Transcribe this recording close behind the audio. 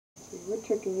We're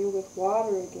tricking you with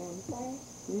water again.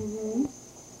 Mm-hmm.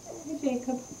 Hi,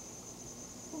 Jacob.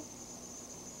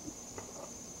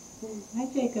 Hi,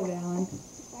 Jacob Allen.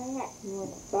 You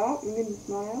want to stop? You gonna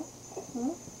smile?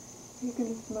 Huh? You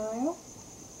gonna smile?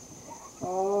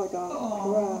 Oh, don't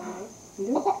cry.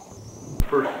 Look.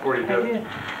 First 40 I does. did.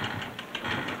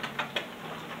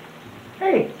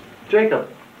 Hey, Jacob.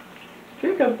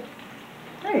 Jacob.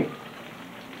 Hey.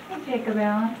 Hi, Jacob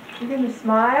Allen. You gonna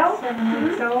smile? 7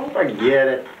 weeks old. Forget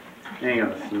it. I ain't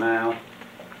gonna smile.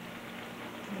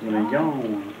 I'm gonna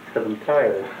yawn because I'm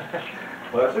tired.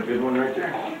 Well, that's a good one right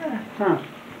there. Huh.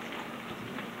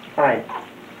 Hi.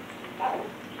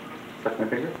 Suck my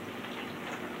finger.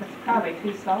 It's probably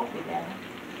too salty, Dad.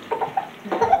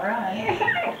 Right.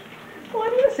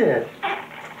 What is it?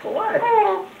 What?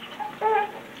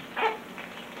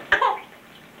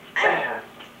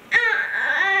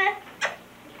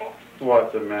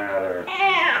 What's the matter?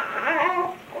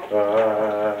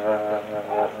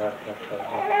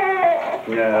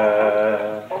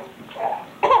 Yeah.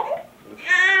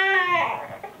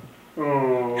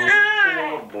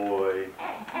 Oh, boy.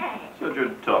 Such a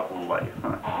tough life,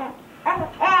 huh?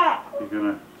 You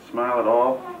gonna smile at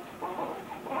all?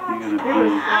 You He was gonna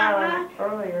smiling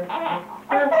earlier. Is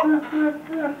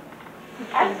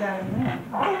that a man?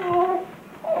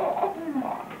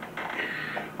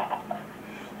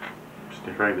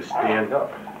 be trying to stand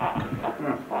up?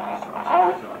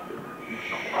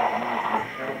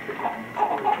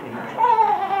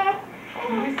 What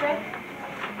did you say?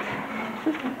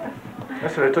 I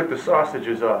said I took the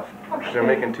sausages off. They're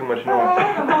making too much noise.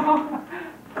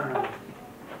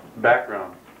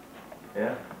 Background.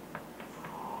 Yeah?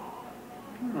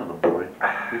 Oh boy.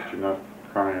 At least you're not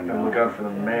crying. Gotta look out for the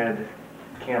mad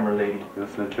camera lady.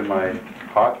 Listening to my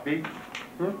heartbeat?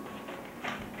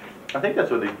 I think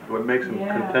that's what makes him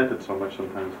contented so much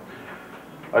sometimes.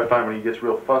 I find when he gets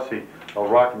real fussy, I'll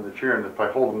rock him in the chair, and if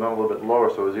I hold him down a little bit lower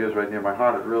so his ear's right near my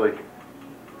heart, it really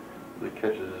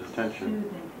catches his attention.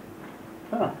 Soothing.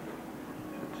 Huh.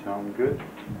 That sound good?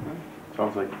 Huh?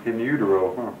 Sounds like in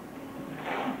utero, huh?